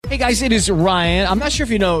Hey guys, it is Ryan. I'm not sure if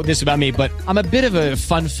you know this about me, but I'm a bit of a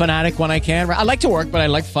fun fanatic when I can. I like to work, but I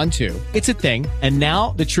like fun too. It's a thing. And now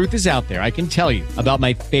the truth is out there. I can tell you about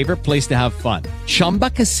my favorite place to have fun. Chumba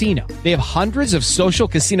Casino. They have hundreds of social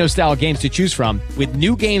casino style games to choose from with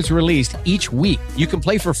new games released each week. You can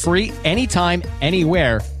play for free anytime,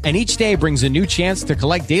 anywhere. And each day brings a new chance to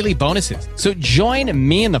collect daily bonuses. So join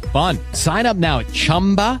me in the fun. Sign up now at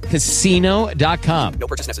ChumbaCasino.com. No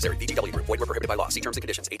purchase necessary. VGW Group. Void where prohibited by law. See terms and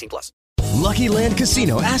conditions. 18+. Lucky Land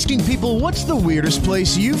Casino, asking people, what's the weirdest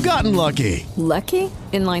place you've gotten lucky? Lucky?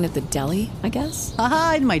 In line at the deli, I guess?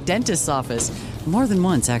 Aha, in my dentist's office. More than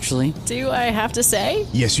once, actually. Do I have to say?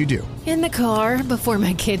 Yes, you do. In the car before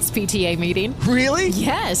my kids' PTA meeting. Really?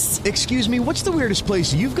 Yes. Excuse me, what's the weirdest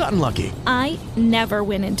place you've gotten lucky? I never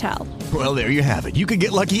win and tell. Well, there you have it. You can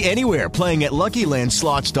get lucky anywhere, playing at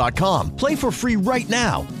LuckyLandSlots.com. Play for free right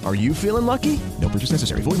now. Are you feeling lucky? No purchase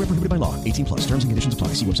necessary. Void where prohibited by law. 18+. Terms and conditions apply.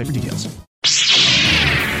 See website for details.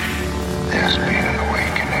 There's been an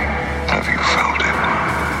awakening. Have you felt it?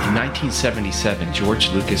 In 1977, George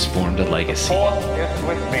Lucas formed a legacy. Force is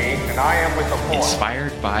with me, and I am with the Force.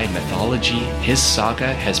 Inspired by mythology, his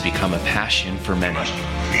saga has become a passion for many.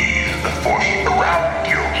 Feel the Force around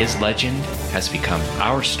you. His legend has become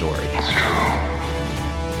our story. It's true.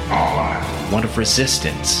 All life. One of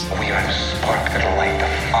resistance. We are the spark that'll light the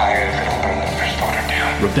fire that'll burn the First Order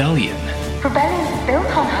down. Rebellion. Rebellion is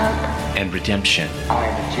built on hope. And redemption. I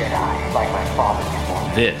am a Jedi, like my father before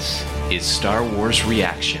me. This is Star Wars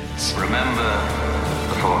Reactions. Remember,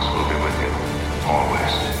 the Force will be with you.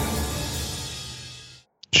 Always.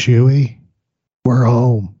 Chewie, we're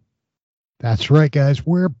home. That's right, guys.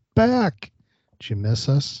 We're back. Did you miss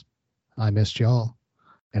us? I missed y'all.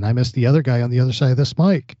 And I missed the other guy on the other side of this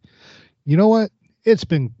mic. You know what? It's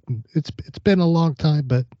been a long time,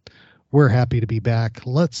 but we're happy to be back.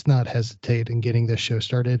 Let's not hesitate in getting this show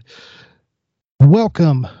started.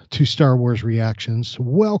 Welcome to Star Wars Reactions.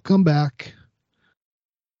 Welcome back.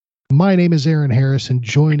 My name is Aaron Harris, and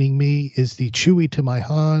joining me is the Chewie to my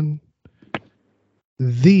Han,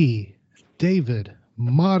 the David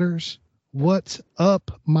Motters. What's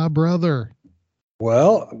up, my brother?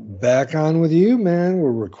 Well, back on with you, man.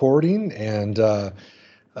 We're recording, and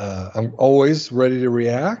I'm always ready to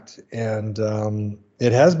react. And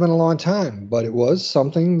it has been a long time, but it was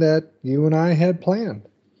something that you and I had planned.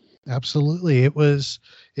 Absolutely. It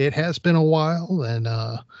has been a while, and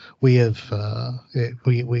we've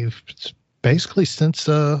basically since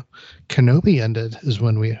Kenobi ended is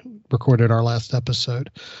when we recorded our last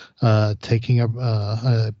episode, taking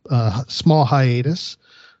a small hiatus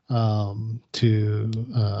to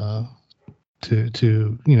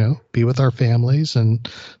be with our families and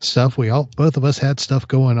stuff. Both of us had stuff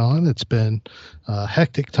going on. It's been a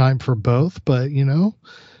hectic time for both, but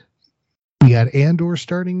we got Andor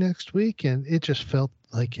starting next week, and it just felt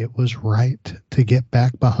like it was right to get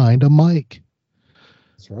back behind a mic.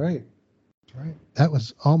 That's right. That's right. That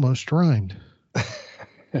was almost rhymed.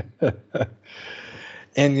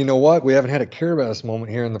 And you know what? We haven't had a Carabas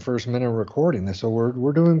moment here in the first minute of recording, so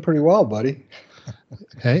we're doing pretty well, buddy.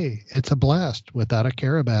 Hey, it's a blast without a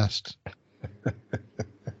Carabas.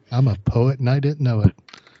 I'm a poet, and I didn't know it.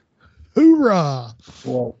 Hoorah!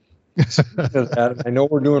 Well, Adam, I know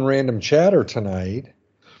we're doing random chatter tonight.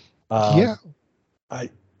 Yeah. I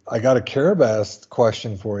got a Carabas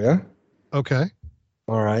question for you. Okay.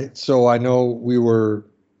 All right. So I know what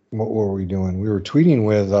were we doing? We were tweeting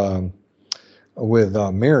with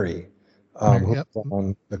Mary, Yep.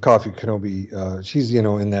 on the Coffee Kenobi. She's,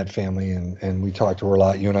 in that family, and we talked to her a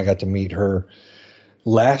lot. You and I got to meet her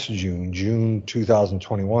last June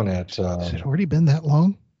 2021 at. Has it already been that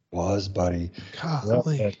long? Was, buddy.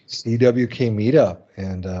 Golly. At CWK meetup,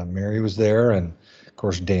 and Mary was there, and of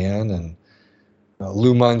course Dan and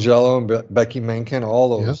Lou Mangello and Becky Menken, all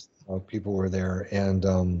those people were there,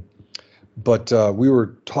 and but we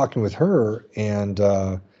were talking with her, and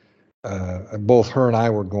both her and I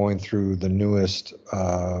were going through the newest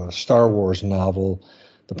Star Wars novel,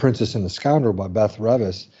 The Princess and the Scoundrel by Beth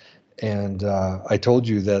Revis, and I told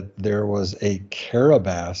you that there was a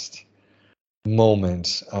Carabas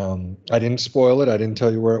moment. I didn't spoil it. I didn't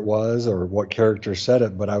tell you where it was or what character said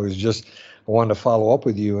it, but I wanted to follow up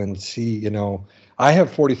with you and see, I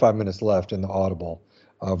have 45 minutes left in the Audible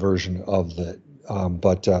version of the,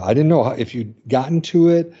 but I didn't know if you'd gotten to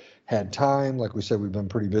it, had time. Like we said, we've been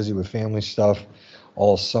pretty busy with family stuff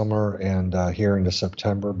all summer and here into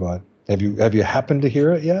September, but have you happened to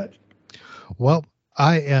hear it yet? Well,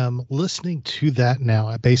 I am listening to that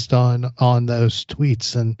now based on those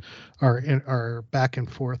tweets and our back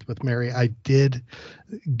and forth with Mary. I did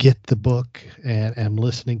get the book and am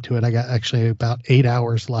listening to it. I got actually about 8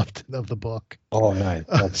 hours left of the book. Oh, nice.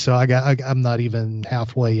 So I'm not even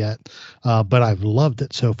halfway yet, but I've loved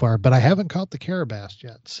it so far. But I haven't caught the Carabast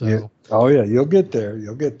yet. So yeah. Oh yeah, you'll get there.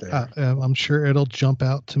 You'll get there. I'm sure it'll jump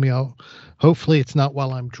out to me. Hopefully it's not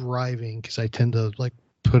while I'm driving, because I tend to like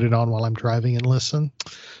put it on while I'm driving and listen,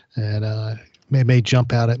 and may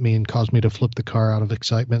jump out at me and cause me to flip the car out of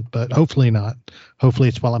excitement, but hopefully not. Hopefully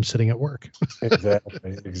it's while I'm sitting at work.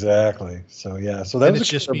 Exactly. So yeah, so that's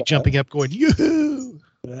just me jumping up going, yoo-hoo!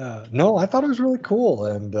 Yeah, no, I thought it was really cool,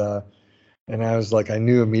 and I was like, I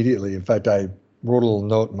knew immediately. In fact, I wrote a little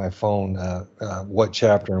note in my phone what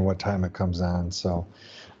chapter and what time it comes on, so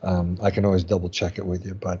I can always double check it with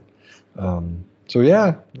you. But so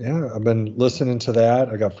yeah, I've been listening to that.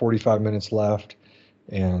 I got 45 minutes left,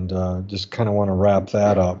 and just kind of want to wrap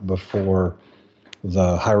that up before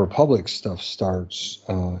the High Republic stuff starts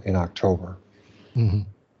in October. Mm-hmm.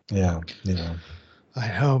 Yeah. I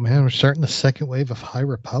know, man. We're starting the second wave of High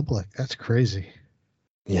Republic. That's crazy.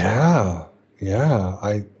 Yeah.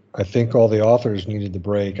 I think all the authors needed the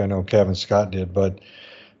break. I know Kevin Scott did, but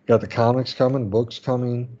got the comics coming, books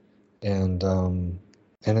coming, and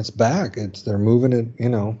it's back. They're moving it.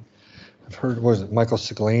 I've heard, Michael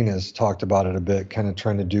Siglain has talked about it a bit, kind of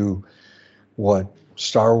trying to do what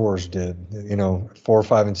Star Wars did, 4,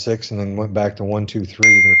 5, and 6, and then went back to 1, 2,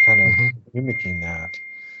 3. They're kind of mimicking that.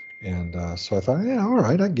 And so I thought, yeah, all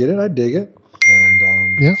right, I get it. I dig it. And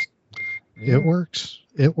it works.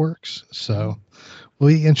 It works. So it'll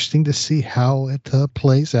be interesting to see how it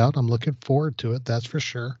plays out. I'm looking forward to it. That's for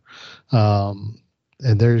sure. And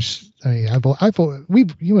you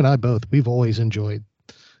and I both, we've always enjoyed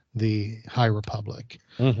the High Republic.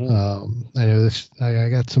 Mm-hmm. I know this. I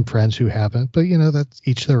got some friends who haven't, but that's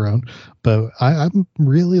each their own. But I'm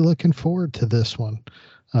really looking forward to this one.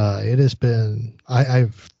 It has been. I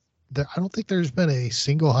don't think there's been a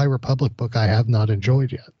single High Republic book I have not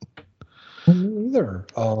enjoyed yet. Me either.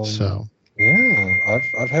 So yeah,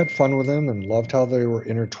 I've had fun with them and loved how they were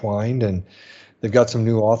intertwined, and they've got some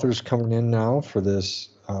new authors coming in now for this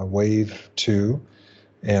wave 2,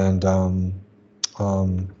 and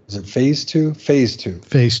is it phase 2? Phase 2.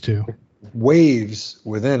 Phase 2. Waves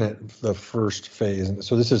within it, the first phase. And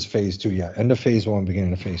so this is phase 2, yeah. End of phase 1,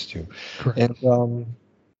 beginning of phase 2. Correct. And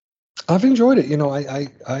I've enjoyed it.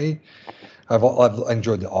 I've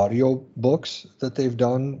enjoyed the audio books that they've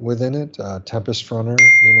done within it. Tempest Runner,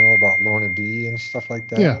 about Lorna D and stuff like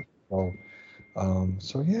that. Yeah.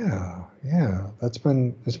 So yeah, it's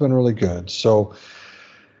been really good. So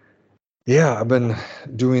yeah, I've been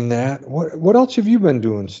doing that. What else have you been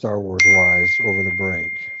doing Star Wars wise over the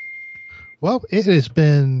break? Well, it has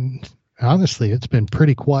been, honestly, it's been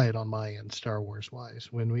pretty quiet on my end Star Wars wise.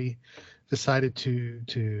 When we decided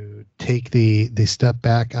to take the step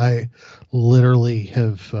back, I literally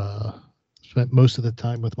have spent most of the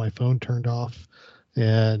time with my phone turned off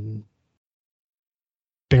and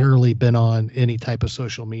barely been on any type of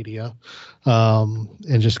social media,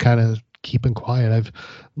 and just kind of keeping quiet. I've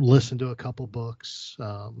listened to a couple books,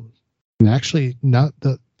 and actually not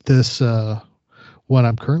this one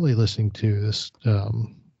I'm currently listening to, this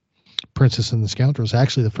Princess and the Scoundrel, is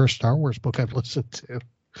actually the first Star Wars book I've listened to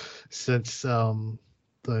since the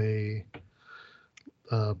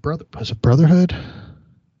Brotherhood.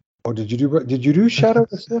 Oh, did you do Shadow of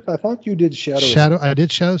the Sith? I thought you did Shadow. I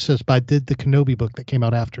did Shadow of the Sith, but I did the Kenobi book that came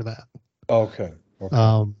out after that. Okay.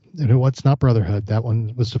 And what's not Brotherhood? That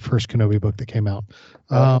one was the first Kenobi book that came out.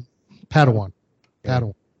 Padawan.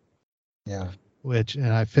 Yeah.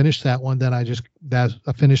 And I finished that one. Then I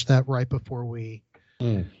finished that right before we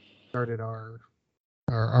started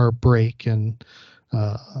our break, and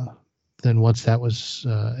then once that was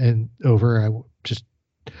over,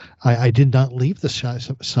 I did not leave the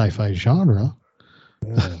sci-fi genre,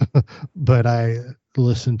 but I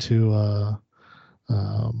listened to.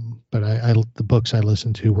 But the books I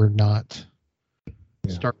listened to were not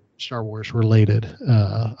Star Wars related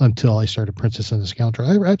until I started Princess and the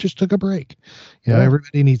Scoundrel. I just took a break.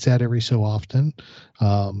 Everybody needs that every so often,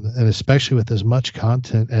 and especially with as much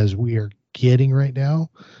content as we are getting right now,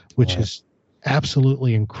 which is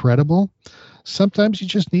absolutely incredible. Sometimes you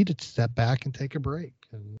just need to step back and take a break.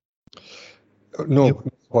 And no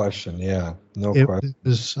question. Yeah, no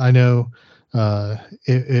question. I know.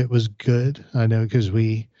 It was good. I know, because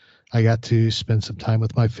I got to spend some time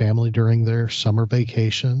with my family during their summer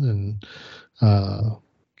vacation, and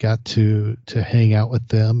got to hang out with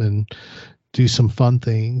them and do some fun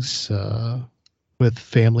things. with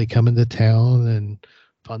family coming to town and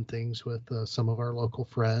fun things with some of our local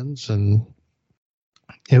friends, and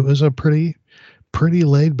it was a pretty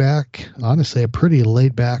laid back, honestly, a pretty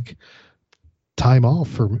laid back time off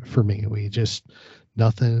for me. We just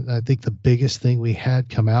nothing. I think the biggest thing we had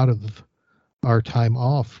come out of our time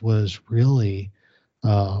off was really,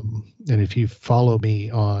 and if you follow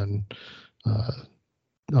me on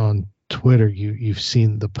Twitter, you've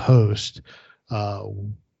seen the post.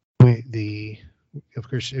 Of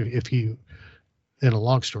course, if you, in a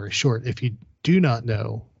long story short, if you do not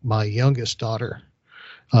know, my youngest daughter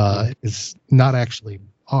is not actually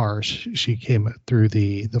ours. She came through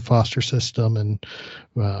the foster system, and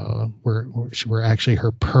we're actually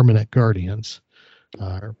her permanent guardians.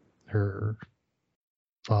 Her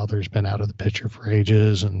father's been out of the picture for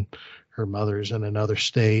ages, and her mother's in another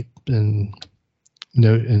state,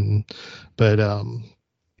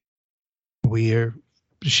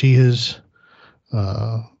 she is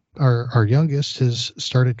our youngest has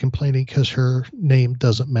started complaining because her name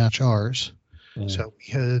doesn't match ours. So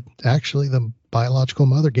we had actually, the biological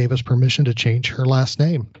mother gave us permission to change her last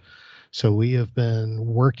name. So we have been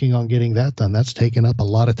working on getting that done. That's taken up a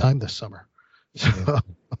lot of time this summer. So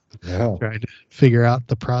trying to figure out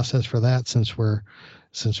the process for that, since we're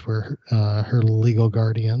her legal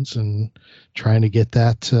guardians, and trying to get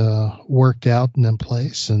that worked out and in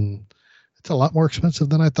place. And it's a lot more expensive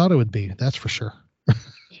than I thought it would be. That's for sure.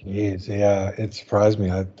 Jeez, yeah, it surprised me.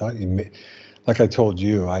 I thought like I told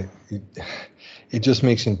you, it just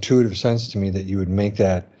makes intuitive sense to me that you would make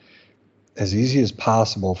that as easy as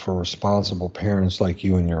possible for responsible parents like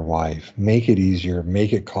you and your wife. Make it easier,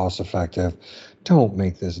 make it cost effective. Don't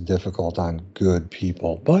make this difficult on good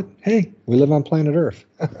people. But hey, we live on planet Earth.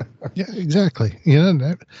 Yeah, exactly.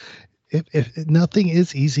 If nothing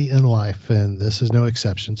is easy in life, and this is no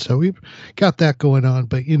exception. So we've got that going on,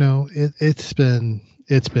 but it's been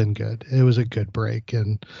good. It was a good break,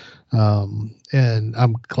 and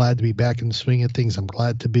I'm glad to be back in the swing of things. I'm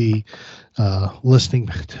glad to be listening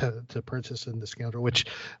to Princess and the Scoundrel, which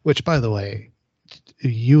by the way,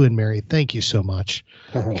 you and Mary, thank you so much,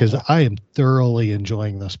 because I am thoroughly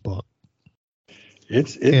enjoying this book.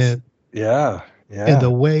 Yeah. And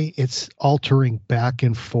the way it's altering back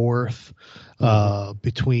and forth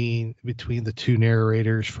between the two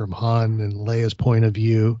narrators, from Han and Leia's point of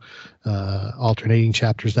view, alternating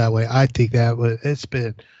chapters that way. I think it's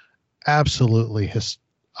been absolutely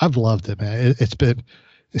I've loved it, man. It's been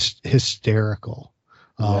hysterical.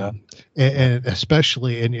 And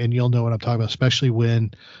especially, and you'll know what I'm talking about, especially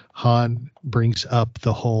when Han brings up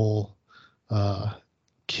the whole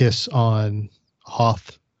kiss on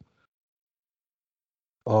Hoth.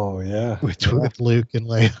 Oh yeah, with Luke and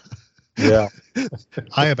Leia. Yeah,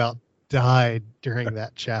 I about died during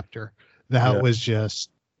that chapter. That was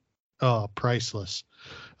just priceless.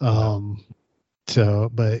 But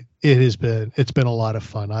it's been a lot of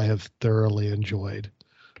fun. I have thoroughly enjoyed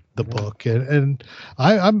the book, and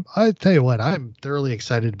I tell you what, I'm thoroughly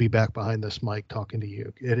excited to be back behind this mic talking to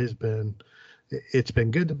you. It's been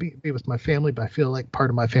good to be with my family, but I feel like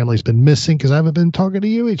part of my family's been missing because I haven't been talking to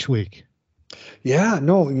you each week. Yeah,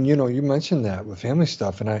 no, you mentioned that with family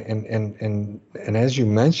stuff, and as you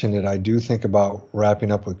mentioned it, I do think about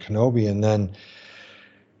wrapping up with Kenobi, and then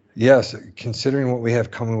yes, considering what we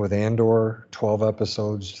have coming with Andor, 12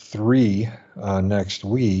 episodes, 3 next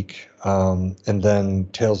week, and then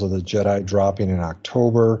Tales of the Jedi dropping in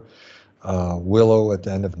October, Willow at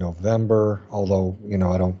the end of November, although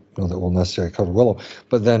I don't know that we'll necessarily cover Willow,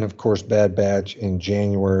 but then of course Bad Batch in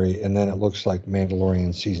January, and then it looks like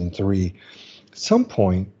Mandalorian season 3 at some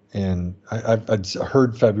point. And I've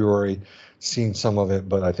heard February, seen some of it,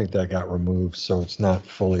 but I think that got removed, so it's not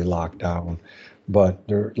fully locked down. But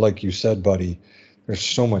there, like you said, buddy, there's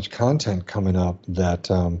so much content coming up that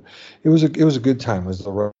it was a good time. It was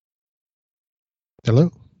the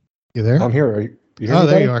Hello, you there? I'm here. You hear me, there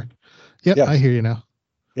buddy? you are. Yep, yeah. I hear you now.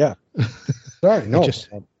 Yeah. Sorry, no. Just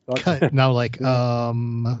cut now, like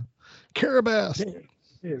Carabas.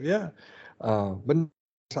 Yeah. But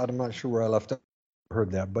I'm not sure where I left up.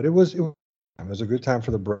 Heard that, but it was a good time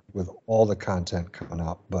for the break with all the content coming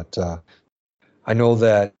up. But I know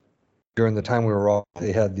that during the time we were off,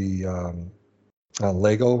 they had the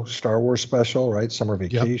Lego Star Wars special, right? Summer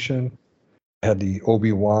Vacation. Yep. Had the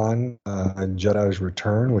Obi-Wan Jedi's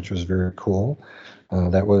Return, which was very cool.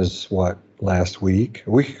 That was last week.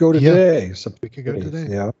 A week ago today. Yeah. A week ago today.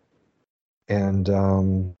 Yeah. And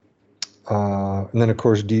then of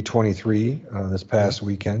course D23 this past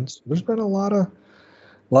weekend. So there's been a lot of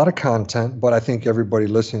content, but I think everybody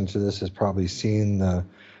listening to this has probably seen the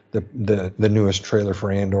newest trailer for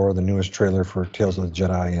Andor, the newest trailer for Tales of the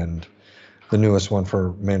Jedi, and newest one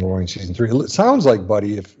for Mandalorian season 3. It sounds like,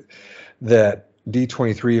 buddy, if that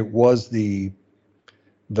D23, it was the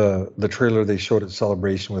trailer they showed at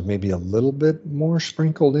Celebration with maybe a little bit more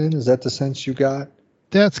sprinkled in. Is that the sense you got?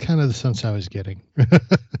 That's kind of the sense I was getting.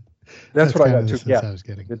 That's what I got too. Yeah, I was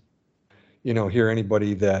getting. Hear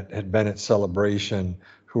anybody that had been at Celebration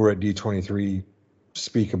who were at D23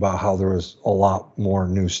 speak about how there was a lot more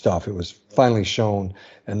new stuff. It was finally shown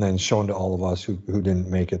and then shown to all of us who didn't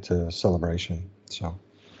make it to Celebration. So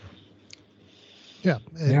yeah.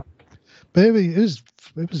 But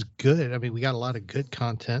it was good. I mean, we got a lot of good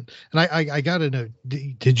content. And I got to know,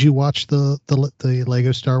 did you watch the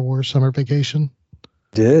Lego Star Wars Summer Vacation?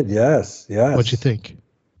 Did, yes. What'd you think?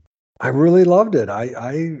 I really loved it.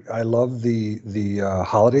 I love the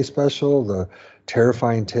holiday special, the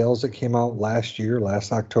Terrifying Tales that came out last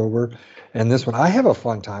October, and this one. I have a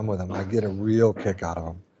fun time with them. I get a real kick out of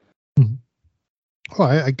them. Mm-hmm. Oh,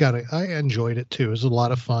 I got it. I enjoyed it too. It was a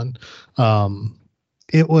lot of fun.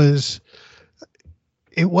 It wasn't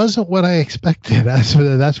what I expected.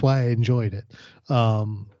 That's why I enjoyed it.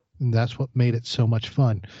 And that's what made it so much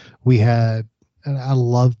fun. And I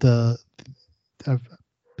love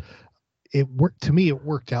it worked to me. It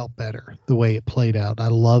worked out better the way it played out. I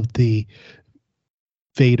loved the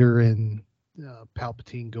Vader and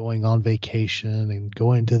Palpatine going on vacation and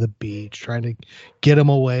going to the beach, trying to get him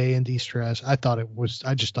away and de-stress. I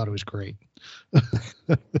just thought it was great.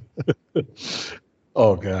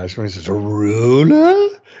 Oh gosh, when he says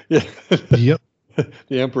Aruna, yeah. Yep.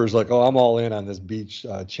 The Emperor's like, "Oh, I'm all in on this beach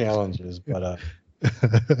challenges," but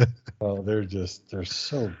oh, they're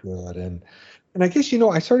so good, and I guess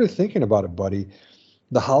I started thinking about it, buddy.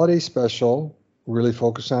 The holiday special really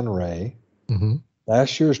focused on Rey. Mm-hmm.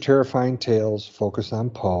 Last year's Terrifying Tales focused on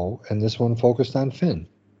Poe, and this one focused on Finn.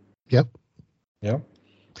 Yep.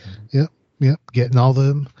 Getting all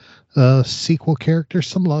the sequel characters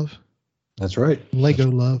some love. That's right. Lego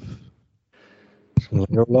love.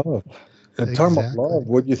 Lego love. And talking about love,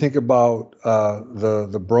 what do you think about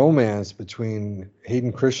the bromance between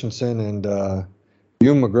Hayden Christensen and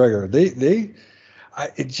Ewan McGregor?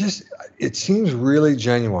 It seems really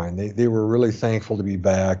genuine. They were really thankful to be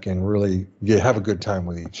back and really have a good time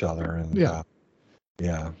with each other. And yeah,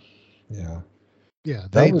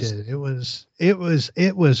 they did.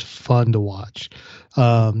 It was fun to watch,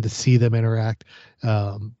 to see them interact.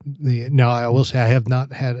 Now I will say I have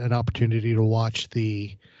not had an opportunity to watch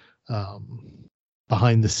the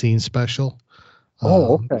behind the scenes special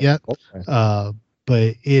yet. Okay.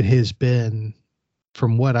 But it has been,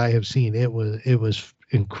 from what I have seen, it was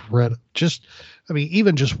incredible.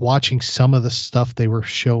 Even just watching some of the stuff they were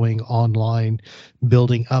showing online,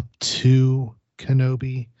 building up to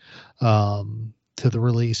Kenobi, to the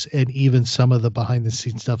release, and even some of the behind the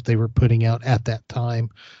scenes stuff they were putting out at that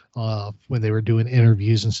time, when they were doing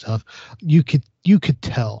interviews and stuff, you could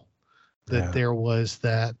tell that there was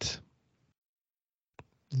that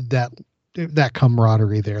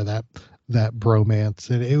camaraderie there, that bromance,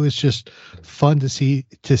 and it was just fun to see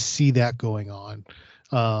that going on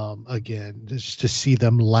again, just to see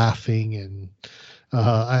them laughing. And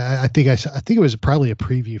I think it was probably a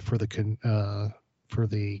preview for the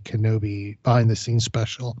Kenobi behind the scenes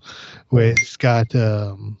special, where it's got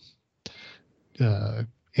Hayden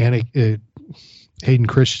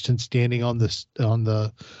Christensen standing on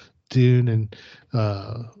the dune and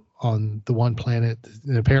on the one planet,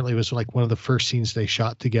 and apparently it was like one of the first scenes they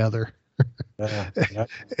shot together. Yeah.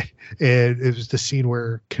 And it was the scene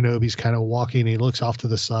where Kenobi's kind of walking and he looks off to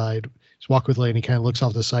the side. He's walking with Leia and he kind of looks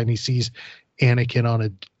off to the side and he sees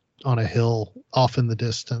Anakin on a hill off in the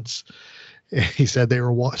distance. And he said they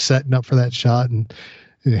were setting up for that shot, and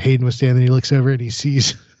Hayden was standing. He looks over and he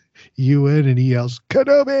sees Ewan and he yells,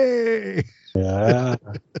 "Kenobi!" Yeah.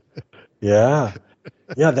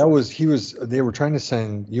 They were trying to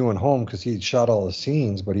send Ewan home because he'd shot all the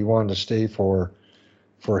scenes, but he wanted to stay for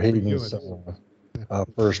Hayden's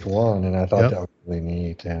first one, and I thought that was really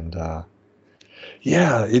neat. And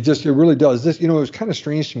it really does. This, it was kind of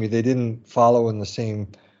strange to me. They didn't follow in the same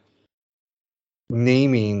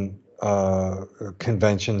naming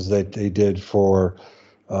conventions that they did for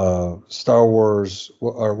Star Wars,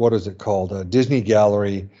 or what is it called? Disney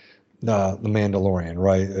Gallery, The Mandalorian,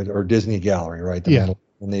 right? Or Disney Gallery, right? And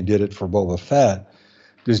they did it for Boba Fett,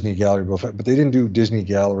 Disney Gallery Boba Fett, but they didn't do Disney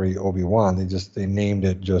Gallery Obi-Wan. They named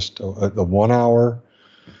it just the 1 hour.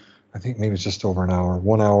 I think maybe it's just over an hour.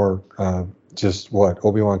 1 hour, just what?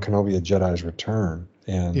 Obi-Wan Kenobi: A Jedi's Return.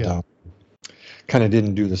 And kind of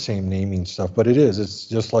didn't do the same naming stuff, but it's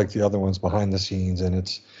just like the other ones behind the scenes, and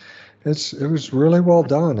it was really well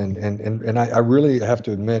done. And I really have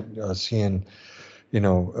to admit, seeing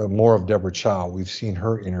more of Deborah Chow. We've seen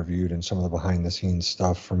her interviewed in some of the behind the scenes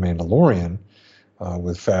stuff for Mandalorian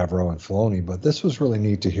with Favreau and Filoni, but this was really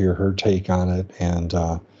neat to hear her take on it and,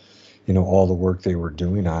 all the work they were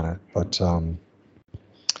doing on it. But,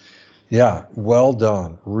 yeah, well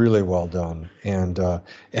done, really well done. And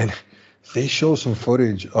they show some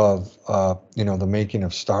footage of, the making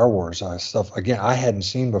of Star Wars stuff. Again, I hadn't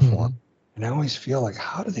seen before. Mm-hmm. And I always feel like,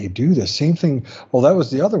 how do they do this? Same thing. Well, that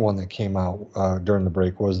was the other one that came out during the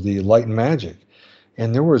break, was the Light and Magic.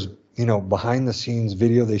 And there was, behind the scenes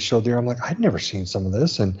video they showed there. I'm like, I'd never seen some of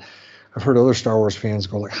this. And I've heard other Star Wars fans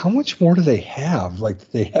go like, how much more do they have?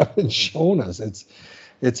 Like, they haven't shown us.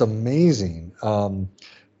 It's amazing.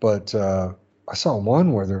 But I saw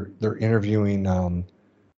one where they're interviewing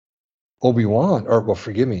Obi-Wan,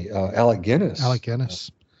 Alec Guinness. Alec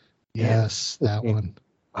Guinness. Yes, that one.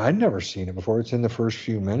 I'd never seen it before. It's in the first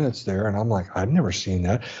few minutes there, and I'm like, I'd never seen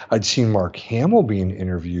that. I'd seen Mark Hamill being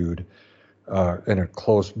interviewed in a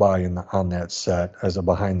close by on that set as a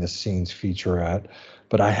behind-the-scenes featurette,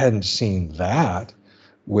 but I hadn't seen that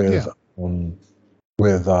with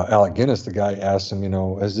Alec Guinness. The guy asked him,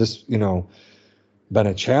 has this, been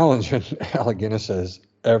a challenge? And Alec Guinness says,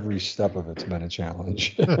 every step of it's been a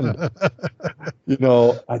challenge. And,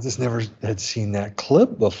 I just never had seen that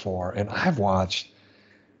clip before, and I've watched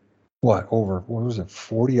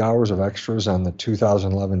 40 hours of extras on the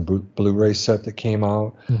 2011 Blu-ray set that came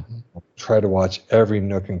out. Mm-hmm. Try to watch every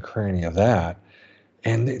nook and cranny of that,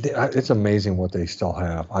 and it's amazing what they still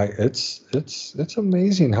have. It's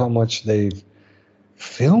amazing how much they've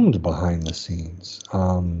filmed behind the scenes.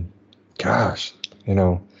 Gosh,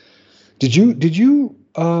 did you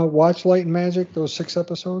watch Light and Magic, those 6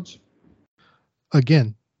 episodes?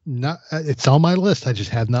 Again, it's on my list. I just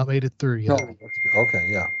have not made it through yet. No, okay,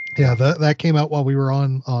 yeah. Yeah, that came out while we were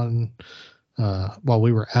while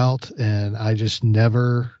we were out, and I just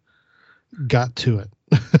never got to it.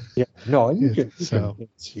 Yeah, no, you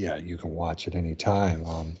can watch it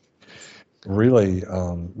anytime. Really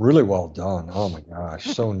well done. Oh my gosh,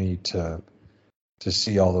 so neat to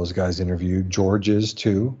see all those guys interviewed. George is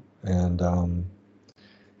too, and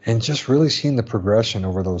just really seeing the progression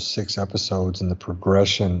over those 6 episodes and the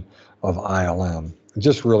progression of ILM.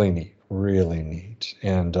 Just really neat. Really neat.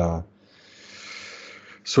 And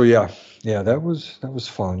so yeah, that was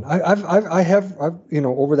fun. I've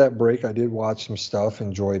over that break I did watch some stuff,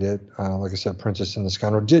 enjoyed it. Like I said, Princess and the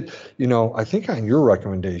Scoundrel. I think on your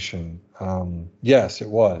recommendation, yes, it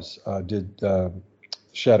was. Did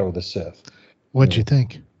Shadow of the Sith. What'd you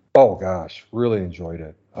think? Oh gosh, really enjoyed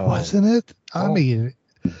it. Wasn't it? I mean,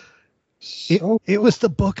 it was the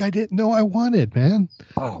book I didn't know I wanted, man.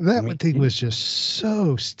 That thing was just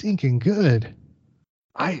so stinking good.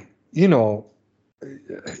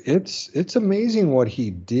 It's amazing what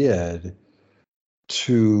he did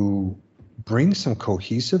to bring some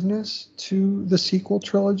cohesiveness to the sequel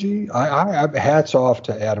trilogy. I hats off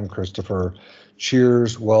to Adam Christopher.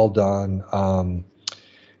 Cheers, well done.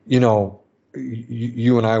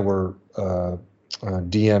 You and I were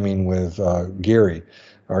DMing with Gary,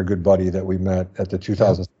 our good buddy that we met at the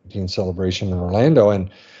 2017 celebration in Orlando,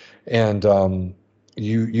 and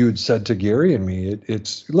you had said to Gary and me,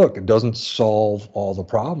 it doesn't solve all the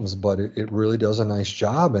problems, but it really does a nice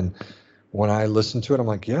job. And when I listened to it, I'm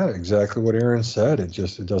like, yeah, exactly what Aaron said. It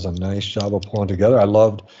does a nice job of pulling together. I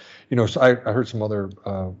loved, so I heard some other,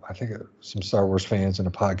 I think some Star Wars fans in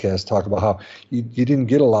a podcast talk about how you didn't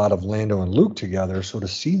get a lot of Lando and Luke together. So to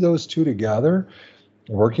see those two together,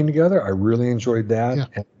 working together, I really enjoyed that.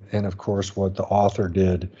 Yeah. And of course, what the author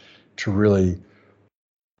did to really,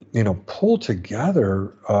 pull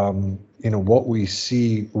together, what we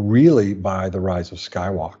see really by the Rise of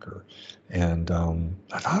Skywalker. And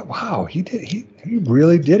I thought, wow, he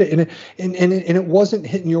really did it. And it wasn't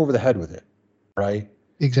hitting you over the head with it, right?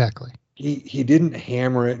 Exactly. He didn't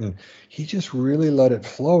hammer it, and he just really let it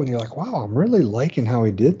flow. And you're like, wow, I'm really liking how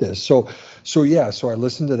he did this. So I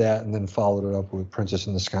listened to that and then followed it up with Princess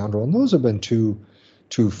and the Scoundrel. And those have been two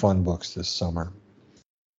fun books this summer.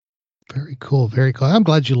 Very cool. Very cool. I'm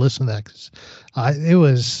glad you listened to that,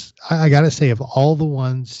 because I got to say, of all the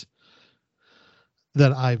ones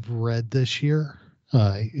that I've read this year,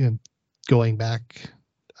 going back,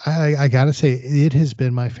 I got to say it has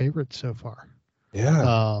been my favorite so far.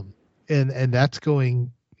 Yeah. And that's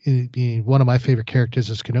going, one of my favorite characters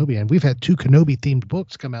is Kenobi, and we've had 2 Kenobi themed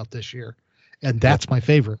books come out this year, and that's my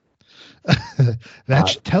favorite. That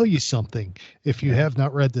should tell you something if you have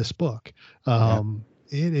not read this book.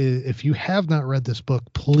 It is, if you have not read this book,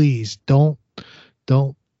 please don't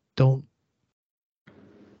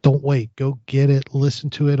don't wait. Go get it. Listen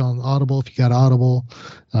to it on Audible if you got Audible.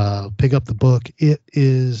 Pick up the book. It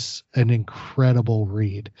is an incredible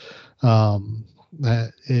read.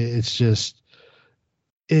 It's just,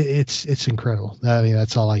 it's incredible. I mean,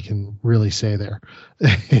 that's all I can really say there.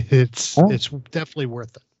 It's definitely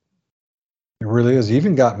worth it. It really is. It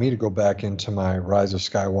even got me to go back into my Rise of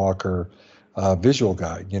Skywalker visual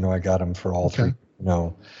guide. I got them for all three.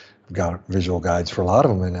 I've got visual guides for a lot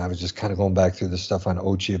of them, and I was just kind of going back through the stuff on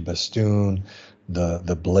Ochia Bestoon,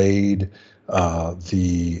 the Blade,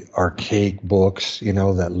 the archaic books,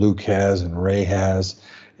 that Luke has and Rey has,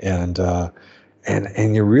 and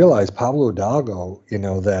you realize Pablo Hidalgo,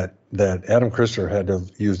 that Adam Christer had to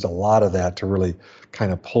have used a lot of that to really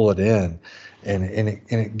kind of pull it in. And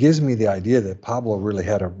it gives me the idea that Pablo really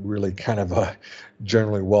had a really kind of a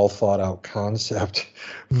generally well thought out concept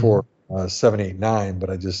for 789,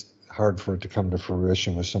 but hard for it to come to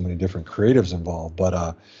fruition with so many different creatives involved.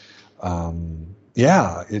 But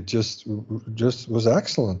it just was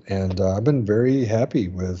excellent, and I've been very happy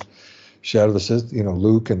with Shadow of the Sith.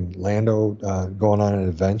 Luke and Lando going on an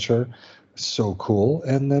adventure, so cool.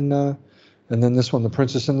 And then this one, The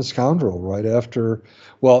Princess and the Scoundrel, right after.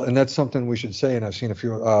 Well, and that's something we should say, and I've seen a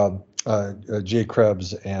few, Jay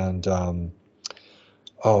Krebs and,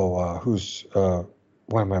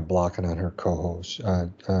 why am I blocking on her co-host?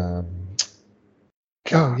 Oh,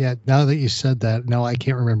 yeah, now that you said that, no, I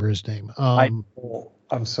can't remember his name. I'm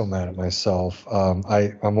so mad at myself.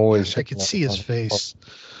 I'm always. I could see his face.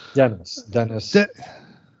 Dennis.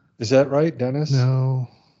 Is that right, Dennis? No.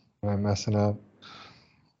 Am I messing up?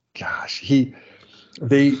 Gosh,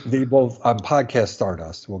 they both on Podcast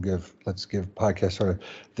Stardust. Let's give Podcast Stardust.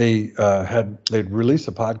 They'd released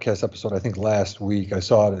a podcast episode, I think last week. I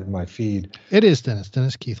saw it in my feed. It is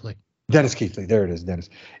Dennis Keithley. Dennis Keithley, there it is, Dennis.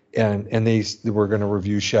 And they were going to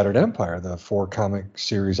review Shattered Empire, the 4 comic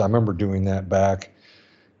series. I remember doing that back,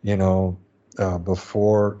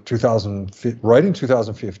 before 2000, right in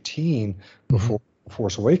 2015, before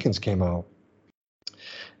Force Awakens came out.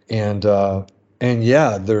 And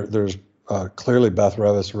yeah, there's clearly Beth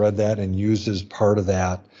Revis read that and uses part of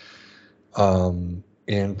that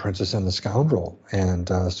in Princess and the Scoundrel, and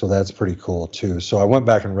so that's pretty cool too. So I went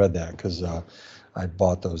back and read that because I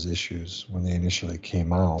bought those issues when they initially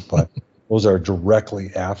came out, but those are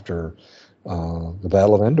directly after the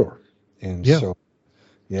Battle of Endor, and so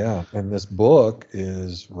yeah, and this book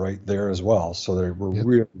is right there as well. So they were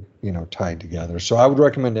really tied together. So I would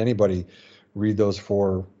recommend anybody read those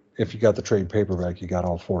 4. If you got the trade paperback, you got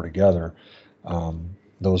all 4 together.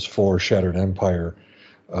 Those 4 Shattered Empire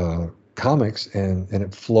comics, and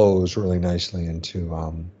it flows really nicely into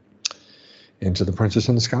The Princess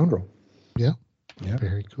and the Scoundrel. Yeah.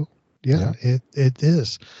 Very cool. Yeah. It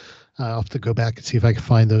is. I'll have to go back and see if I can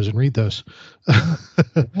find those and read those.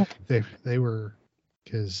 They were,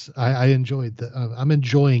 because I enjoyed I'm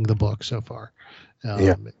enjoying the book so far.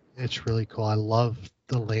 It's really cool. I love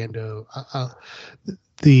the Lando.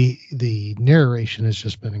 The narration has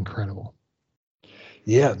just been incredible.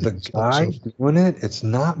 Yeah, the guy doing it, it's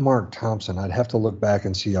not Mark Thompson. I'd have to look back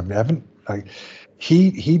and see.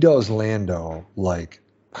 He does Lando like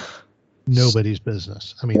nobody's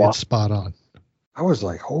business. I mean, it's spot on. I was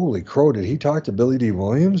like, holy crow, did he talk to Billy D.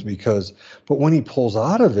 Williams? But when he pulls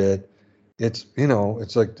out of it, it's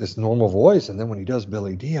like this normal voice. And then when he does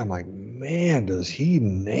Billy D, I'm like, man, does he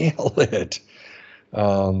nail it?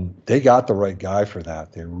 They got the right guy for that.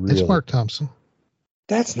 It's Mark Thompson.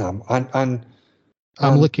 That's not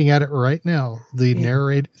I'm looking at it right now.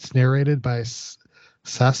 It's narrated by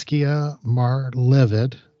Saskia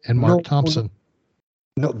Mar-Levid and Mark Thompson.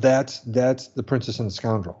 No, that's The Princess and the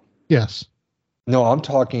Scoundrel. Yes. No, I'm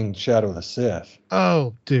talking Shadow of the Sith.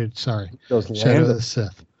 Oh, dude, sorry. Shadow of the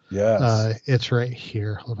Sith. Yes. It's right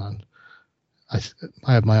here. Hold on. I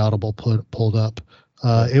have my Audible pulled up.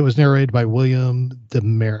 It was narrated by William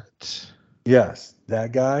Demerit. Yes,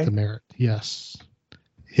 that guy. Demerit, yes.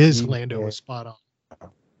 His Lando was spot on.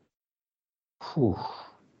 Whew.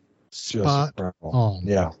 Spot on.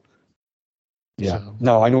 Yeah. So.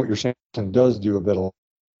 Now, I know what you're saying. It does do a bit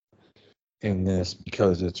in this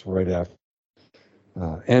because it's right after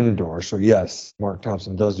Endor. So, yes, Mark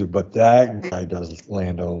Thompson does do, but that guy does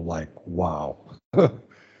Lando like, wow.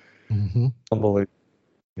 Unbelievable.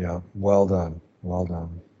 Yeah, well done. Well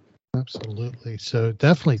done. Absolutely. So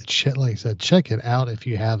definitely, like I said, check it out if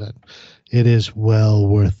you haven't. It is well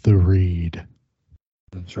worth the read.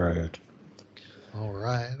 That's right. All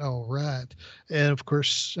right. And of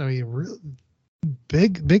course, I mean,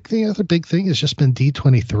 big thing. Other big thing has just been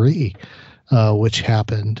D23, which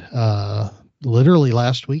happened literally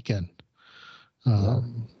last weekend.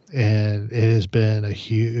 and it has been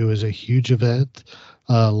it was a huge event.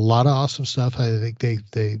 A lot of awesome stuff. I think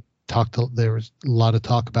they talked. There was a lot of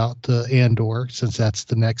talk about Andor, since that's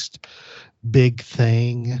the next big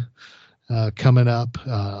thing coming up.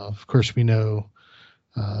 Of course, we know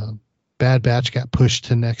Bad Batch got pushed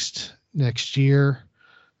to next year,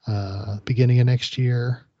 beginning of next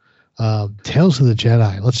year. Tales of the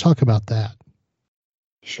Jedi. Let's talk about that.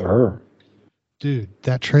 Sure. Dude,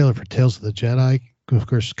 that trailer for Tales of the Jedi, of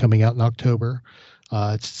course, coming out in October.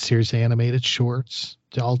 It's a series of animated shorts,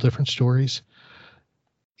 all different stories.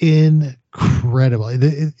 Incredible.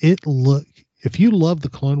 If you love the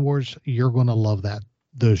Clone Wars, you're going to love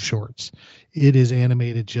those shorts. It is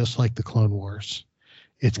animated just like the Clone Wars.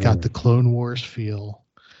 It's got the Clone Wars feel.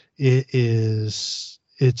 It's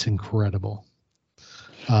incredible.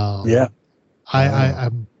 Yeah. I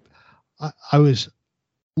was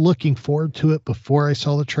looking forward to it before I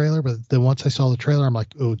saw the trailer, but then once I saw the trailer, I'm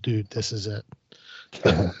like, oh dude, this is it.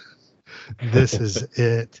 This is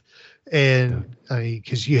it. And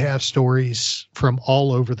because you have stories from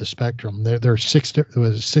all over the spectrum. There are six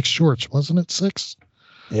shorts, wasn't it? Six?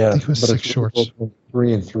 Yeah, I think it was 6 shorts.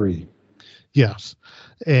 3 and 3. Yes.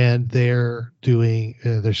 And they're doing,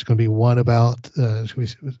 there's going to be one about,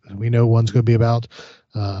 we know one's going to be about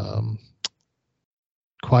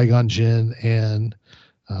Qui-Gon Jinn and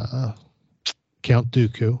Count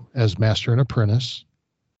Dooku as Master and Apprentice.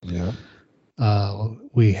 Yeah.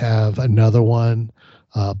 We have another one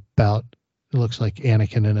about, it looks like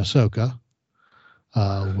Anakin and Ahsoka.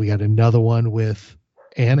 We got another one with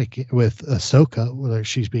Ahsoka, where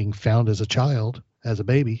she's being found as a child, as a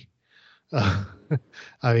baby.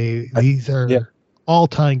 These are all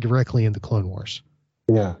tying directly into Clone Wars.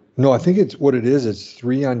 Yeah. No, I think it's what it is. It's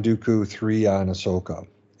 3 on Dooku, 3 on Ahsoka.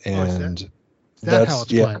 And that's how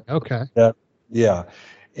it's playing. Okay. Yeah.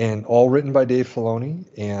 And all written by Dave Filoni.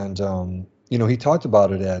 And, he talked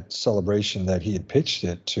about it at Celebration that he had pitched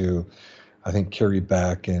it to, I think, Carrie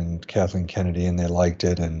Beck and Kathleen Kennedy, and they liked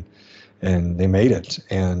it and they made it.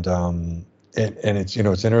 And it's,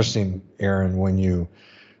 it's interesting, Aaron, when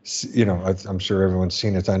I'm sure everyone's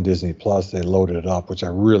seen it on Disney Plus. They loaded it up, which I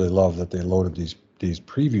really love that they loaded these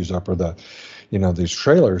previews up, or these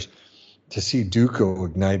trailers, to see Dooku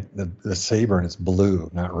ignite the saber, and it's blue,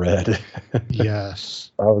 not red.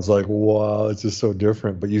 Yes. I was like, wow, it's just so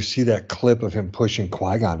different. But you see that clip of him pushing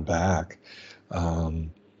Qui-Gon back.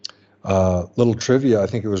 Little trivia, I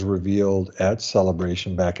think it was revealed at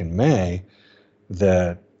Celebration back in May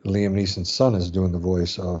that Liam Neeson's son is doing the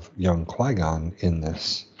voice of young Qui-Gon in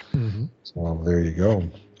this. Mm-hmm. So there you go.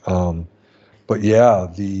 But yeah,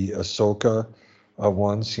 the Ahsoka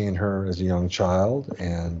one, seeing her as a young child,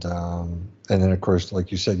 and then of course,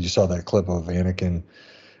 like you said, you saw that clip of Anakin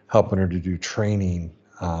helping her to do training.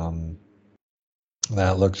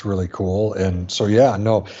 That looks really cool. And so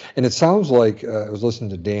and it sounds like I was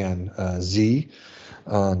listening to Dan Z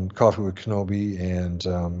on Coffee with Kenobi,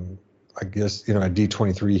 and I guess at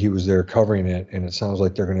D23 he was there covering it, and it sounds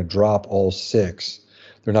like they're going to drop all 6.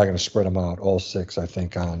 They're not going to spread them out, all 6, I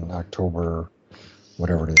think, on October,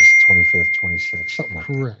 whatever it is, 25th, 26th, something like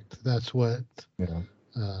that. Correct. That's what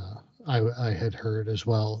I had heard as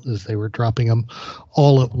well, is they were dropping them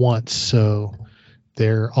all at once. So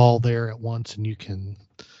they're all there at once, and you can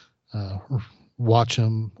watch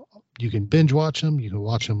them. You can binge watch them. You can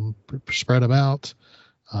watch them, spread them out.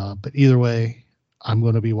 But either way, I'm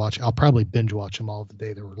going to be watching. I'll probably binge watch them all the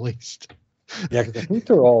day they're released. Yeah, because I think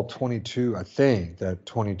they're all 22. I think that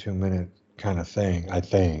 22-minute kind of thing. I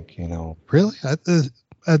think Really,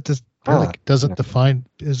 doesn't define,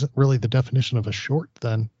 isn't really the definition of a short.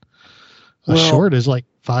 Then short is like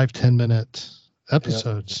 5-10 minute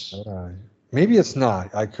episodes. Yeah, maybe it's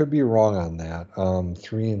not. I could be wrong on that.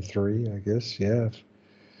 3 and 3, I guess. Yeah.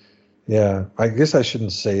 Yeah, I guess I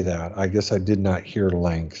shouldn't say that. I guess I did not hear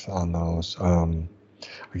length on those.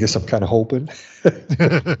 I guess I'm kind of hoping,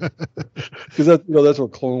 because that's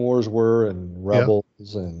what Clone Wars were, and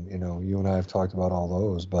Rebels, and you and I have talked about all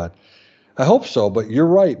those. But I hope so. But you're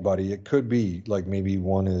right, buddy. It could be like maybe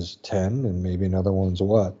one is 10, and maybe another one's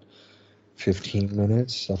 15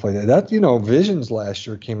 minutes, stuff like that. That Visions last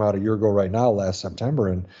year came out a year ago right now, last September,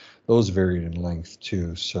 and those varied in length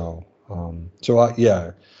too. So go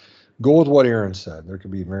with what Aaron said. There could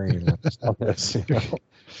be varying lengths on this.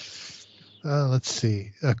 Let's see.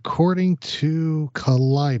 According to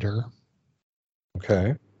Collider,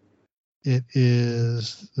 okay,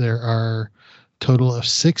 there are a total of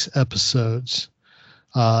 6 episodes,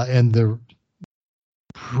 and the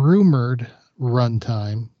rumored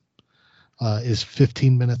runtime is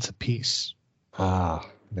 15 minutes apiece.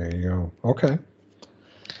 There you go. Okay.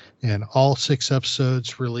 And all 6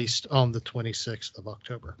 episodes released on the 26th of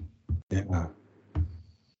October. Yeah.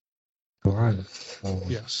 All right.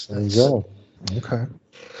 Yes. There you go. Okay.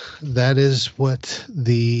 That is what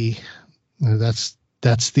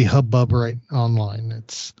that's the hubbub right online.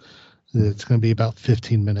 It's going to be about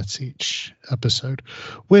 15 minutes each episode,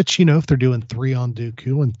 which, if they're doing 3 on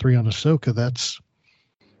Dooku and 3 on Ahsoka, that's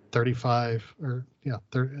 35 or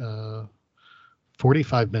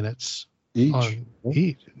 45 minutes each. On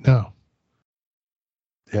each. No.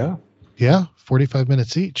 Yeah. Yeah. 45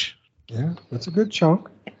 minutes each. Yeah. That's a good chunk.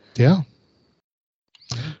 Yeah.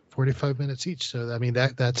 45 minutes each. So, I mean,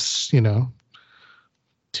 that's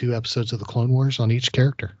 2 episodes of the Clone Wars on each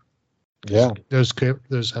character. Yeah. Those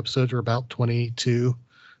episodes are about 22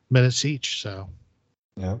 minutes each. So,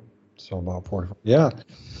 yeah. So about 45. Yeah.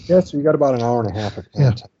 Yeah. So you got about an hour and a half of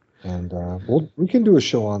content. Yeah. And we can do a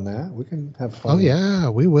show on that. We can have fun. Oh yeah,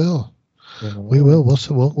 we will. We will.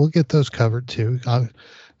 We'll get those covered too.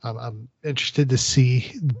 I'm interested to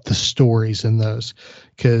see the stories in those,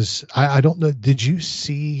 because I don't know. Did you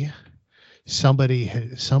see somebody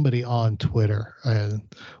on Twitter?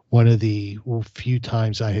 One of the few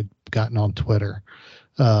times I had gotten on Twitter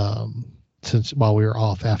since while we were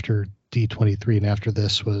off after D23 and after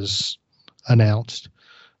this was announced,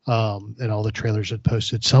 and all the trailers had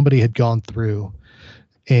posted, somebody had gone through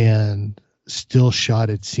and still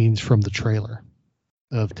shotted scenes from the trailer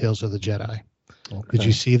of Tales of the Jedi. Okay. Did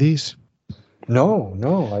you see these? No,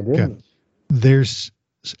 I didn't. Okay. There's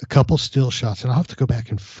a couple still shots, and I'll have to go back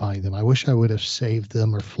and find them. I wish I would have saved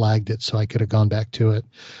them or flagged it so I could have gone back to it.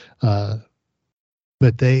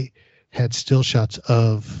 But they had still shots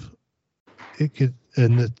of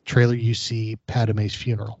in the trailer. You see Padme's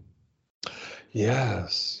funeral.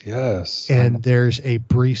 Yes. And there's a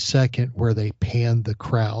brief second where they pan the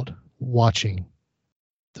crowd watching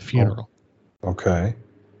the funeral. Okay.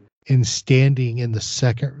 And standing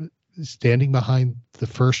behind the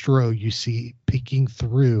first row, you see peeking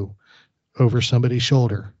through over somebody's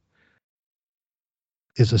shoulder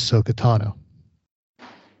is Ahsoka Tano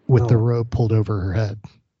with the robe pulled over her head.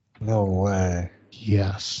 No way.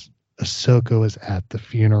 Yes. Ahsoka was at the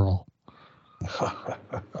funeral.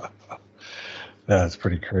 That's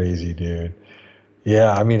pretty crazy, dude.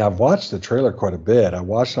 Yeah, I mean, I've watched the trailer quite a bit. I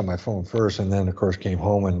watched on my phone first, and then, of course, came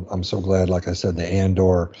home, and I'm so glad, like I said, the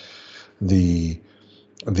Andor, the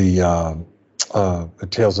Tales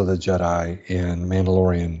of the Jedi, and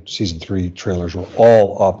Mandalorian Season 3 trailers were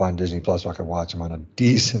all up on Disney Plus, so I could watch them on a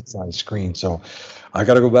decent-sized screen. So I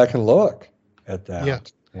got to go back and look at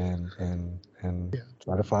that and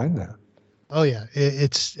try to find that. Oh, yeah.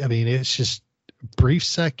 It's just a brief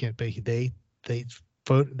second, but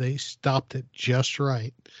they stopped it just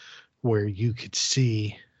right where you could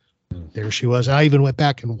see there she was. I even went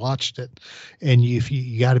back and watched it, and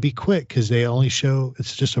you got to be quick because they only show,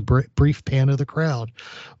 it's just a brief pan of the crowd,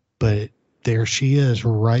 but there she is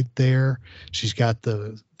right there. She's got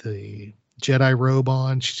the Jedi robe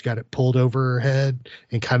on. She's got it pulled over her head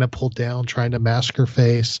and kind of pulled down, trying to mask her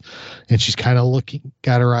face, and she's kind of looking,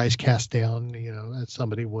 got her eyes cast down, as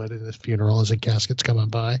somebody would in this funeral as a casket's coming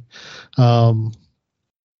by.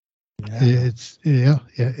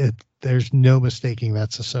 There's no mistaking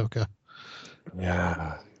that's Ahsoka.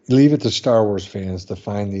 Yeah. Leave it to Star Wars fans to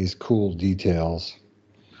find these cool details.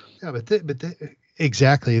 Yeah,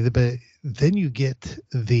 exactly. But then you get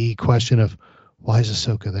the question of, why is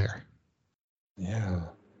Ahsoka there? Yeah.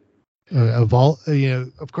 Of all,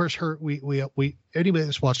 of course, her. We anybody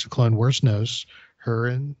that's watched the Clone Wars knows her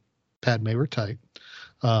and Padme were tight.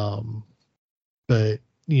 But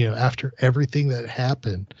after everything that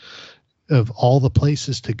happened, of all the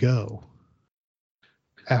places to go,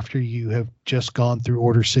 after you have just gone through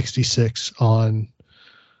Order 66 on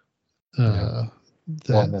that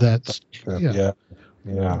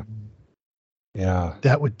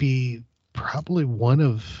would be probably one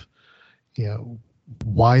of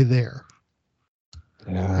why there.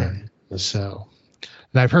 Yeah. So,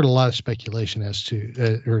 and I've heard a lot of speculation as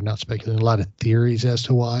to, or not speculation, a lot of theories as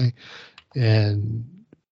to why, and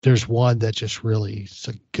there's one that just really, it's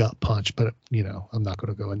a gut punch, but I'm not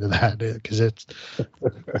going to go into that because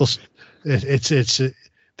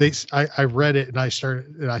I read it and I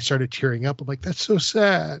started tearing up. I'm like, that's so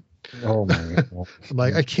sad. Oh my God. I'm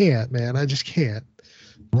like, I can't, man. I just can't.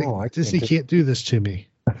 No, Disney can't do this to me.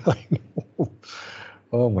 I know.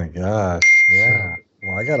 Oh my gosh. Yeah.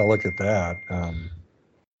 Well, I got to look at that.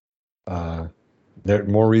 There's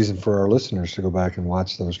more reason for our listeners to go back and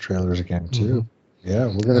watch those trailers again too. Mm-hmm. Yeah,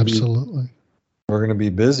 we're gonna be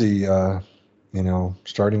busy,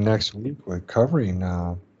 starting next week with covering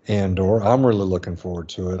Andor. I'm really looking forward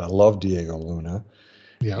to it. I love Diego Luna,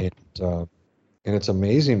 Yeah. And it's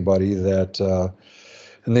amazing, buddy, that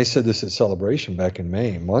and they said this at Celebration back in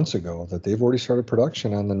May, months ago, that they've already started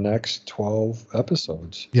production on the next 12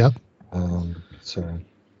 episodes. Yep. So.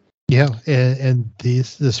 Yeah, and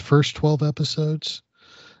this first 12 episodes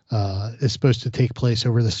is supposed to take place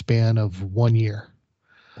over the span of 1 year.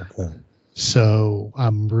 Okay. So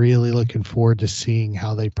I'm really looking forward to seeing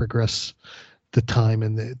how they progress the time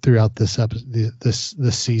and throughout this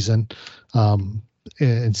season,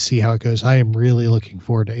 and see how it goes. I am really looking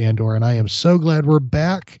forward to Andor, and I am so glad we're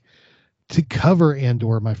back to cover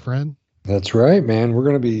Andor, my friend. That's right, man. We're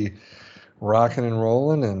going to be rocking and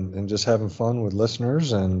rolling and just having fun with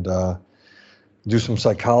listeners, and do some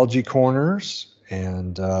psychology corners,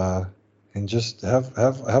 and just have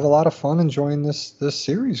a lot of fun enjoying this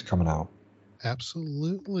series coming out.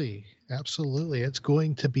 Absolutely. It's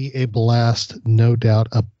going to be a blast, no doubt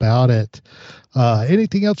about it.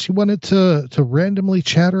 Anything else you wanted to randomly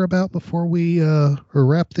chatter about before we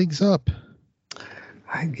wrap things up?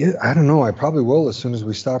 I don't know. I probably will as soon as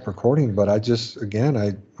we stop recording, but I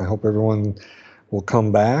hope everyone will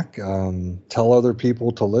come back, tell other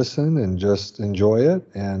people to listen and just enjoy it.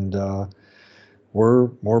 And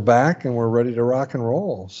we're back and we're ready to rock and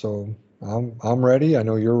roll. So I'm ready. I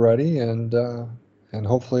know you're ready, and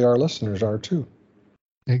hopefully our listeners are too.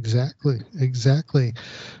 Exactly.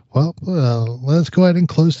 Well, let's go ahead and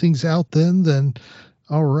close things out then.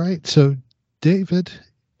 All right. So, David,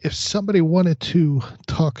 if somebody wanted to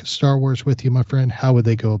talk Star Wars with you, my friend, how would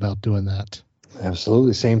they go about doing that?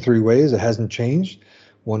 Absolutely. Same 3 ways. It hasn't changed.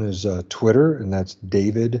 One is Twitter, and that's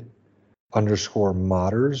David _Modders,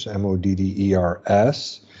 MODDERS.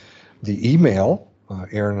 The email,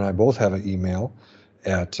 Aaron and I both have an email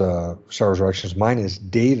at Star Wars Reactions. Mine is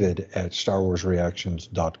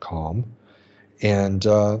david@starwarsreactions.com. And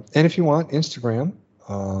if you want, Instagram,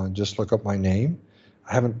 just look up my name.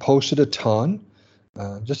 I haven't posted a ton,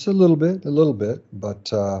 just a little bit,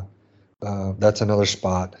 but that's another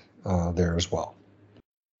spot there as well.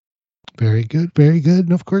 Very good.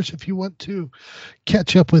 And of course, if you want to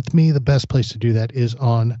catch up with me, the best place to do that is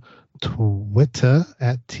on Twitter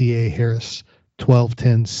at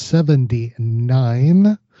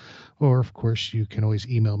TAHarris121079. Or, of course, you can always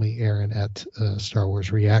email me, Aaron, at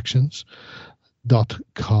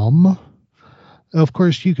StarWarsReactions.com. Of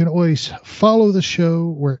course, you can always follow the show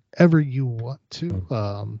wherever you want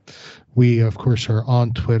to. We, of course, are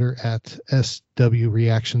on Twitter at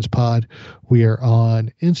SWReactionsPod. We are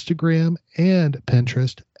on Instagram and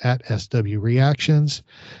Pinterest at SWReactions.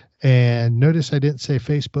 And notice I didn't say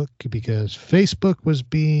Facebook, because Facebook was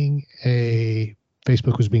being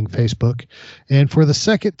Facebook. And for the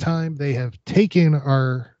second time, they have taken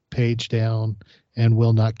our page down and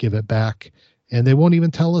will not give it back. And they won't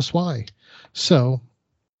even tell us why. So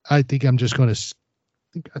I think I'm just going to,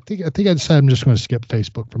 I decided I'm just going to skip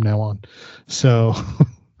Facebook from now on. So.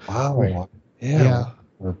 Wow. Yeah.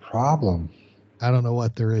 No problem. I don't know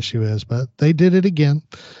what their issue is, but they did it again.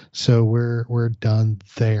 So we're done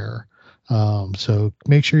there. So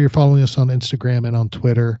make sure you're following us on Instagram and on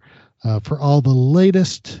Twitter for all the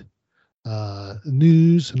latest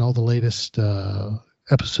news and all the latest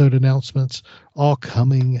episode announcements, all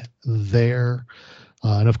coming there.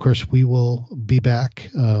 And of course, we will be back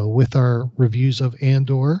with our reviews of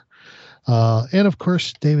Andor. And of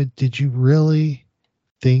course, David, did you really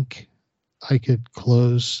think I could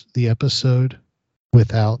close the episode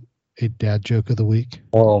without a dad joke of the week?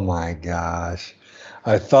 Oh my gosh.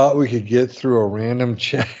 I thought we could get through a random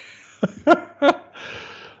chat.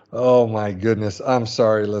 Oh my goodness. I'm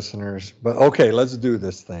sorry, listeners. But okay, let's do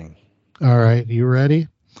this thing. All right. You ready?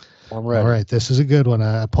 I'm ready. All right. This is a good one.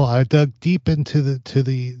 I dug deep into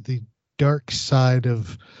the dark side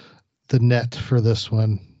of the net for this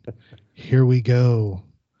one. Here we go.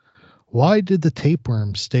 Why did the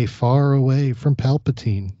tapeworm stay far away from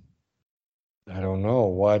Palpatine? I don't know.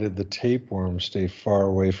 Why did the tapeworm stay far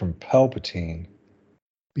away from Palpatine?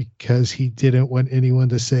 Because he didn't want anyone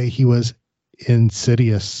to say he was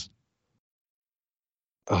insidious.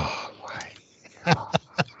 Oh my God.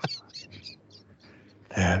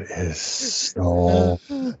 That is so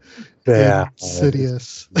bad.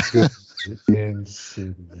 Insidious.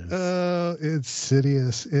 Insidious. Oh,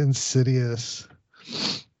 insidious.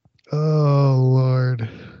 Oh, Lord.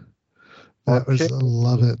 I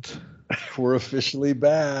love it. We're officially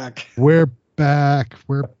back. We're back.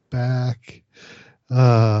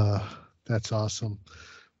 That's awesome.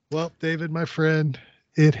 Well, David, my friend,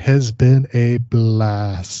 it has been a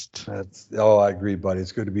blast. I agree, buddy.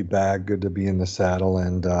 It's good to be back. Good to be in the saddle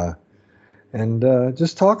and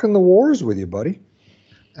just talking the wars with you, buddy.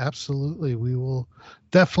 Absolutely. We will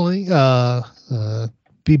definitely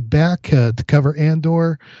be back to cover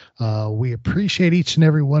Andor. We appreciate each and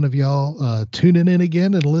every one of y'all tuning in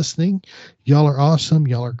again and listening. Y'all are awesome.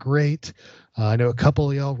 Y'all are great. I know a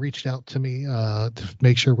couple of y'all reached out to me to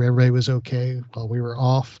make sure everybody was okay while we were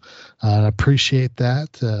off. I appreciate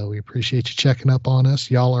that. We appreciate you checking up on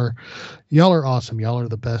us. Y'all are awesome. Y'all are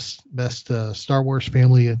the best Star Wars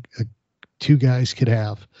family two guys could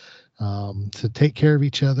have. So take care of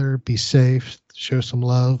each other. Be safe. Show some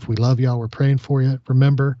love. We love y'all. We're praying for you.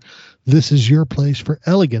 Remember, this is your place for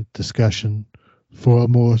elegant discussion for a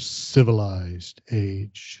more civilized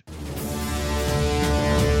age.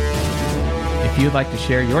 If you'd like to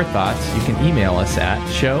share your thoughts, you can email us at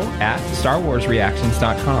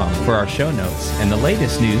show@starwarsreactions.com for our show notes and the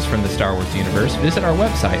latest news from the Star Wars universe. Visit our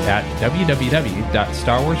website at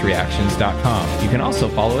www.starwarsreactions.com. You can also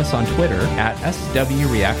follow us on Twitter at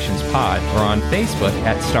SWReactionsPod or on Facebook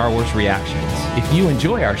at Star Wars Reactions. If you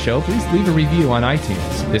enjoy our show, please leave a review on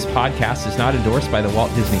iTunes. This podcast is not endorsed by the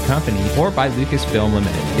Walt Disney Company or by Lucasfilm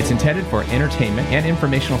Limited. It's intended for entertainment and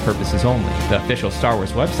informational purposes only. The official Star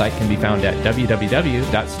Wars website can be found at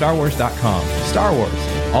www.starwars.com. Star Wars.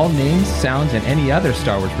 All names, sounds, and any other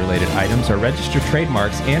Star Wars related items are registered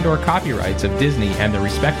trademarks and or copyrights of Disney and the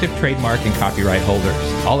respective trademark and copyright holders.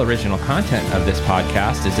 All original content of this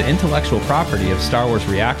podcast is the intellectual property of Star Wars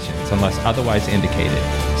Reactions unless otherwise indicated.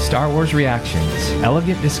 Star Wars Reactions.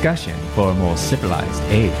 Elegant discussion for a more civilized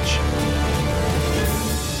age.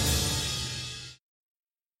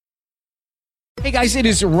 Hey guys, it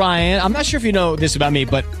is Ryan. I'm not sure if you know this about me,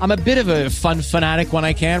 but I'm a bit of a fun fanatic when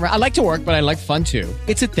I can. I like to work, but I like fun too.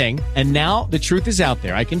 It's a thing. And now the truth is out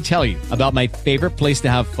there. I can tell you about my favorite place to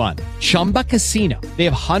have fun. Chumba Casino. They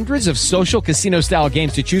have hundreds of social casino style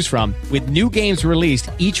games to choose from with new games released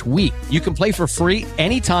each week. You can play for free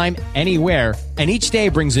anytime, anywhere. And each day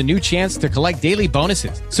brings a new chance to collect daily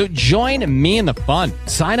bonuses. So join me in the fun.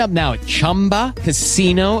 Sign up now at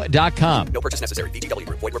ChumbaCasino.com. No purchase necessary. VGW.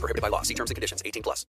 Void where prohibited by law. See terms and conditions. 18+.